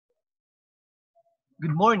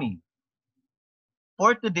Good morning.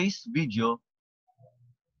 For today's video,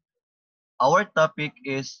 our topic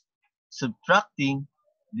is subtracting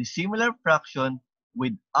dissimilar fraction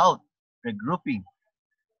without regrouping.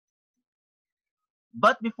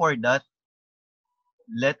 But before that,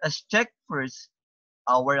 let us check first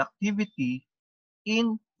our activity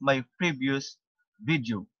in my previous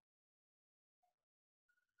video.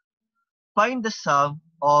 Find the sum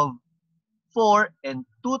of 4 and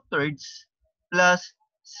 2/3 plus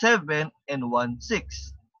 7 and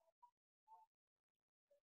 1/6.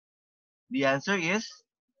 The answer is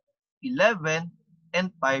 11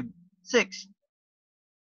 and 5/6.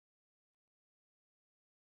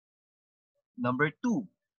 Number 2.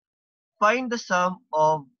 Find the sum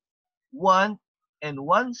of 1 and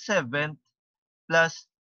 1/7 plus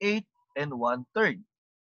 8 and 1/3.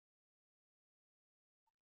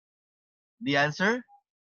 The answer,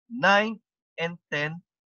 9 and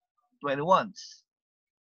 10/21.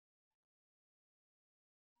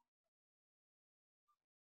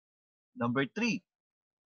 Number 3.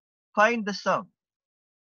 Find the sum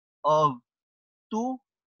of 2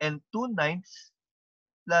 and 2/9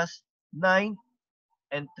 plus 9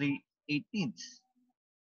 and 3/18.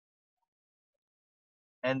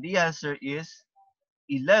 And the answer is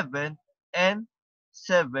 11 and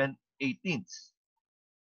 7/18.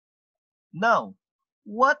 Now,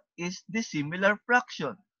 what is dissimilar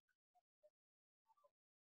fraction?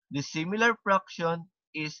 Dissimilar fraction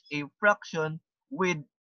is a fraction with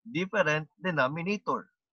different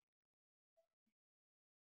denominator.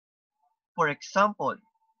 For example,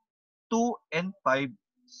 2 and 5,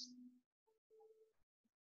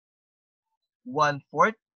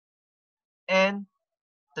 1/4 and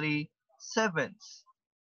 3/7.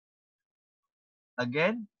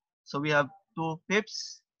 Again, so we have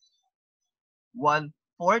 2/5,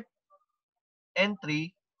 1/4 and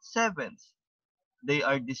 3/7. They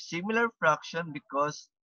are dissimilar fraction because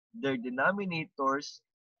their denominators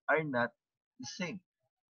are not the same.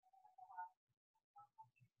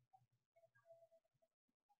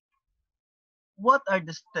 What are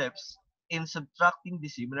the steps in subtracting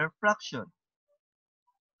dissimilar fraction?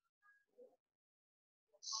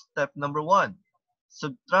 Step number 1.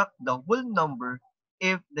 Subtract the whole number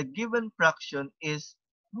if the given fraction is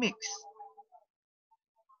mixed.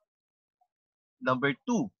 Number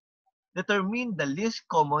 2. Determine the least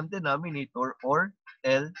common denominator or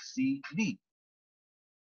LCD.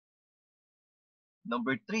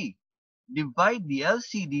 Number 3. Divide the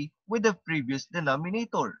LCD with the previous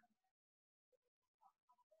denominator.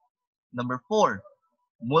 Number 4.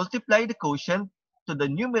 Multiply the quotient to the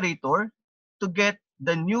numerator to get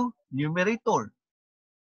the new numerator.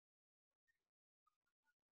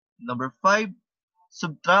 Number 5.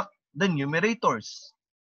 Subtract the numerators.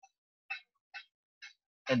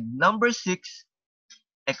 And number 6.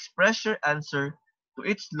 Express your answer to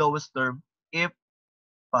its lowest term if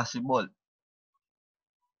possible.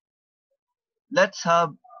 Let's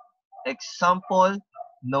have example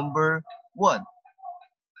number 1.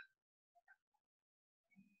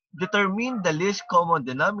 Determine the least common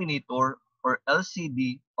denominator or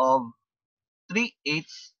LCD of 3/8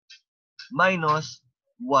 minus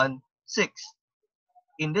 1/6.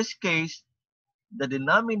 In this case, the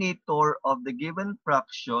denominator of the given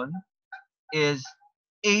fraction is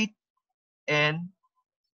 8 and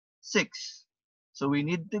 6. So we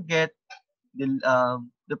need to get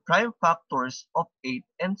the prime factors of 8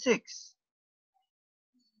 and 6.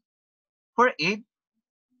 For 8,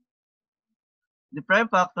 the prime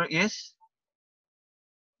factor is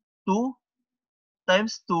 2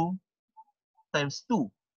 times 2 times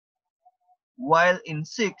 2. While in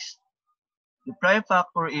 6, the prime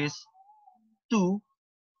factor is 2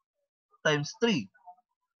 times 3.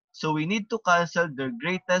 So we need to cancel the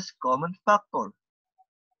greatest common factor.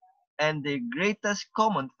 And the greatest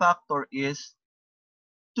common factor is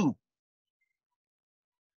 2.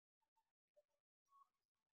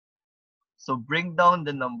 So bring down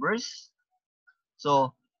the numbers.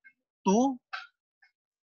 So 2,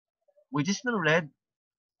 which is in red,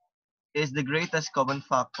 is the greatest common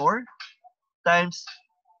factor, times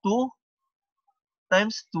 2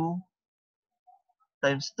 times 2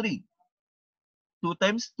 times 3. 2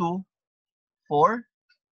 times 2, 4,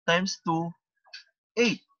 times 2,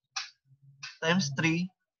 8, times 3,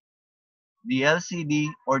 the LCD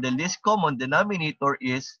or the least common denominator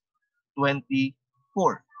is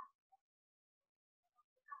 24.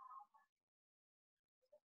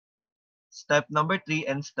 Step number 3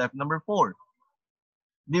 and step number 4.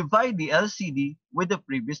 Divide the LCD with the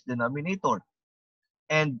previous denominator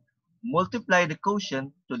and multiply the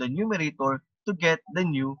quotient to the numerator to get the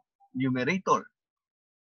new numerator.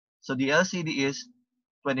 So the LCD is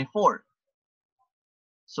 24.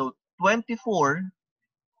 So 24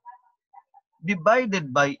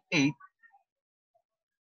 divided by 8,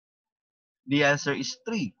 the answer is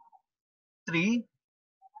 3. 3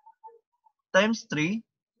 times 3,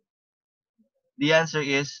 the answer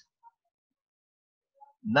is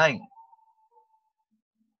 9.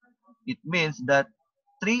 It means that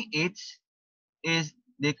 3/8 is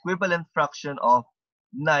the equivalent fraction of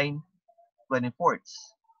 9/24.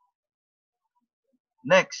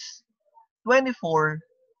 Next, 24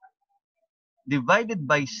 divided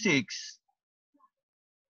by 6,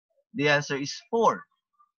 the answer is 4.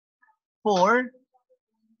 4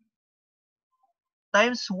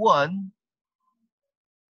 times 1,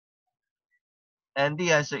 and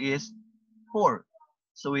the answer is 4.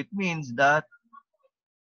 So it means that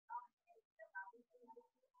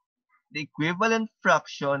the equivalent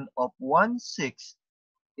fraction of 1/6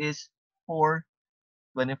 is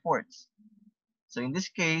 4/24. So in this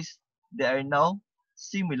case, they are now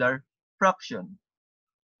similar fraction.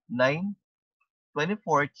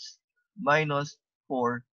 9/24 minus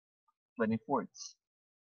 4/24.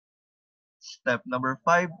 Step number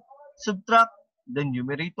 5, subtract the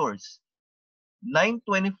numerators.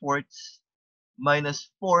 9/24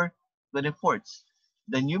 minus 4/24.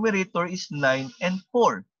 The numerator is 9 and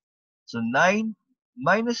 4. So 9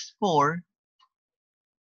 minus 4,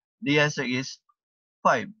 the answer is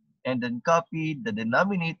 5. And then copy the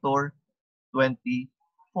denominator,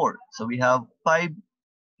 24. So we have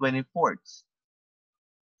 5/24.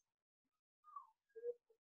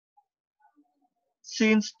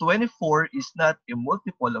 Since 24 is not a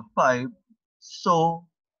multiple of 5, so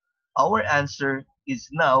our answer is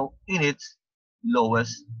now in its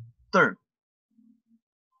lowest term.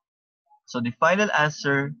 So the final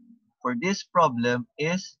answer for this problem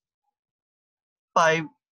is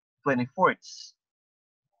 5/24.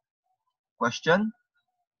 Question?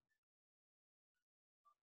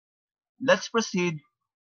 Let's proceed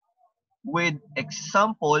with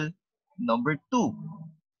example number 2.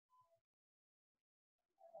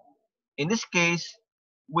 In this case,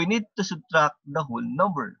 we need to subtract the whole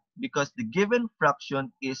number because the given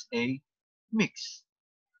fraction is a mix.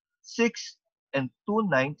 6 and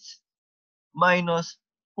 2/9 minus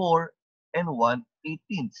 4 and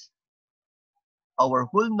 1/18. Our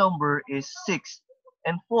whole number is 6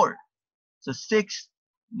 and 4. So 6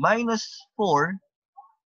 minus 4,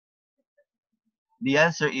 the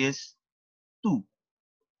answer is 2.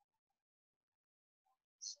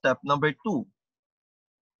 Step number 2.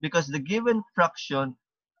 Because the given fraction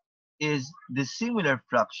is dissimilar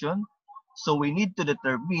fraction, so we need to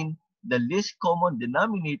determine the least common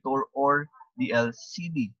denominator or the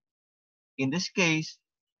LCD. In this case,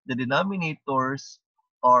 the denominators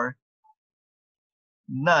are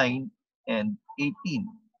 9 and 18.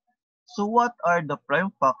 So what are the prime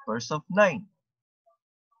factors of 9?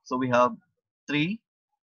 So we have 3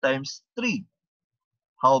 times 3.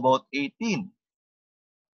 How about 18?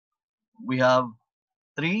 We have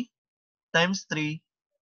 3 times 3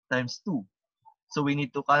 times 2. So we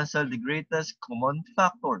need to cancel the greatest common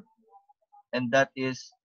factor. And that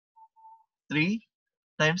is 3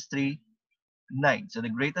 times 3, 9. So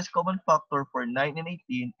the greatest common factor for 9 and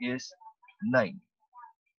 18 is 9.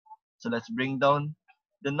 So let's bring down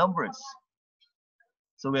the numbers.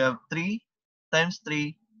 So we have 3 times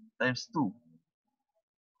 3 times 2.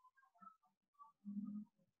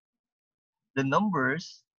 The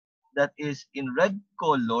numbers that is in red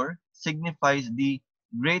color signifies the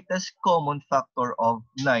greatest common factor of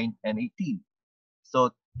 9 and 18.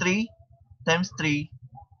 So 3 times 3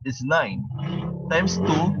 is 9. Times 2,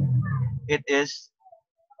 it is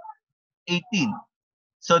 18.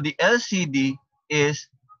 So the LCD is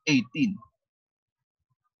 18.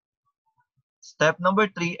 Step number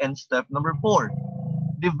 3 and step number 4.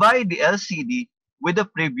 Divide the LCD with the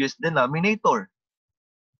previous denominator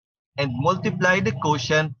and multiply the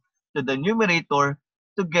quotient to the numerator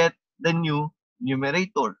to get the new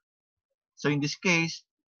numerator. So in this case,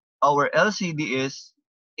 our LCD is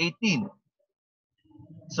 18.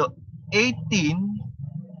 So 18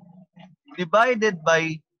 divided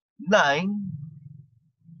by 9,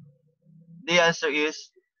 the answer is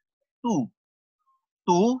 2.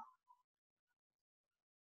 2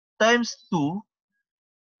 times 2,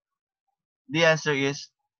 the answer is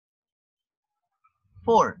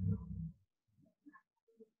 4.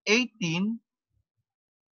 18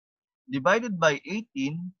 divided by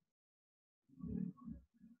 18,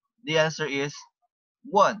 the answer is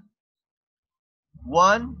 1.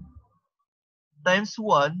 1 times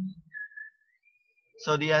 1,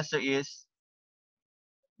 so the answer is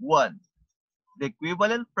 1. The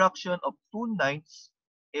equivalent fraction of 2/9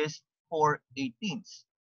 is 4/18.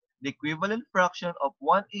 the equivalent fraction of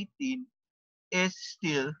 1/18 is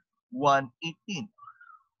still 1/18.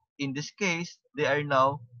 In this case, they are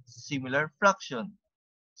now similar fraction.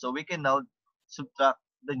 So we can now subtract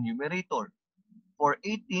the numerator.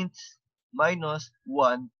 4/18 minus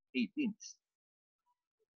 1/18.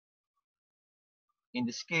 In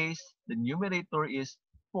this case, the numerator is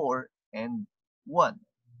 4 and 1.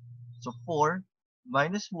 So 4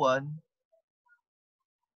 minus 1,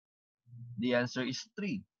 the answer is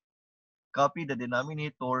 3. Copy the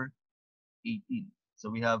denominator 18. So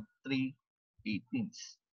we have 3/18.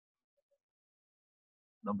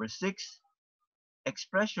 Number 6,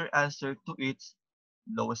 express your answer to its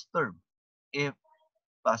lowest term, if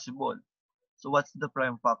possible. So what's the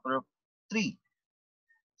prime factor of 3?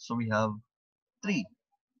 So we have 3.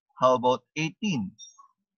 How about 18?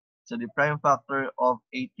 So the prime factor of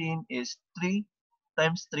 18 is 3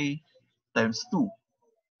 times 3 times 2.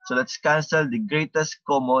 So let's cancel the greatest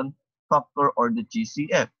common factor, or the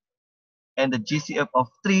GCF. And the GCF of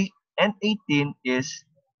 3 and 18 is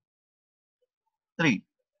 3.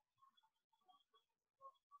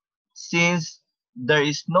 Since there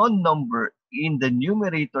is no number in the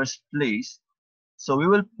numerator's place, so we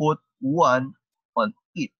will put 1 on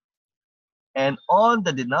it. And on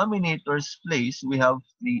the denominator's place, we have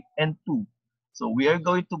 3 and 2. So we are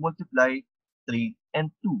going to multiply 3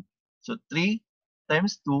 and 2. So 3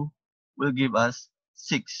 times 2 will give us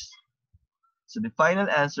 6. So the final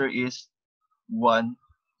answer is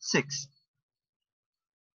 1/6.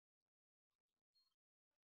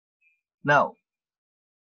 Now,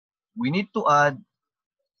 we need to add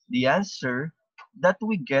the answer that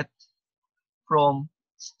we get from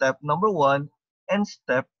step number 1 and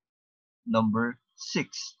step number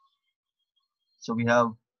 6. So we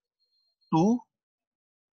have 2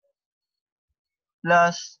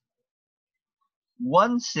 plus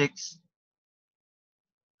 1/6.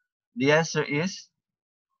 The answer is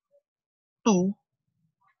 2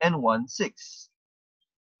 and 1/6.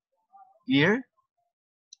 Clear?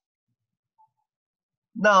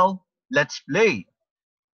 Now, let's play.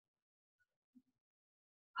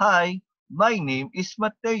 Hi, my name is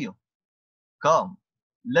Mateo. Come,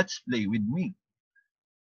 let's play with me.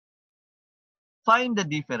 Find the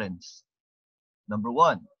difference. Number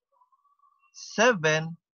 1,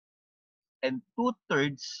 7 and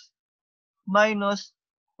 2/3 minus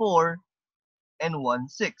 4 and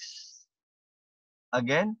 1/6.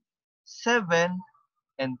 Again, 7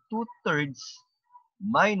 and 2/3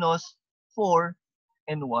 minus 4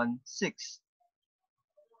 and 1/6.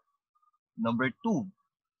 Number 2,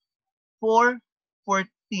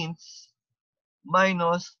 4/14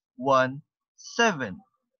 minus 1/7.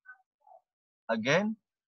 Again,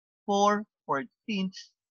 4/14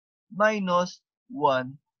 minus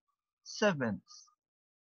 1/7.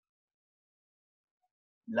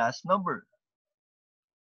 Last number,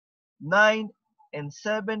 9 and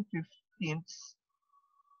 7/15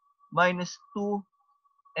 minus 2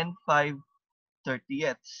 and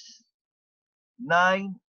 5/30.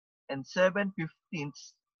 9 and 7/15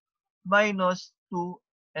 minus 2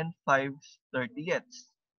 and 5/30.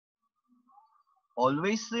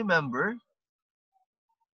 Always remember,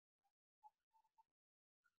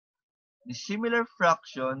 the similar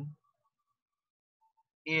fraction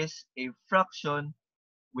is a fraction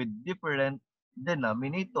with different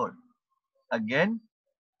denominator. Again,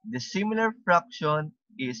 the similar fraction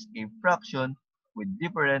is a fraction with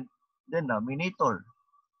different denominator.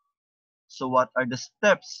 So what are the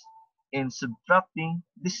steps in subtracting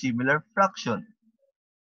the similar fraction?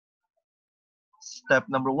 Step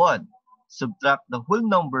number 1, subtract the whole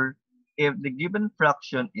number if the given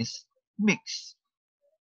fraction is mixed.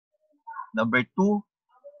 Number 2,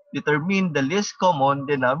 determine the least common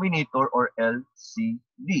denominator, or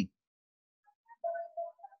LCD.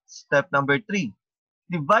 Step number 3,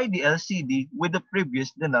 divide the LCD with the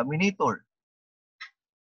previous denominator.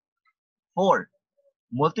 4,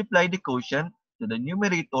 multiply the quotient to the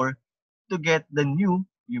numerator to get the new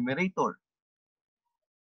numerator.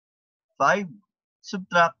 5,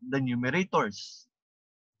 subtract the numerators.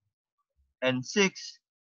 And 6,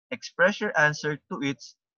 express your answer to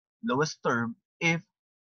its lowest term if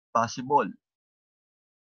possible.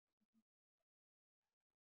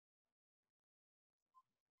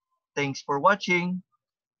 Thanks for watching.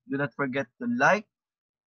 Do not forget to like,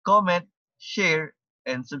 comment, share,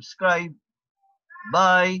 and subscribe.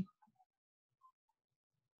 Bye!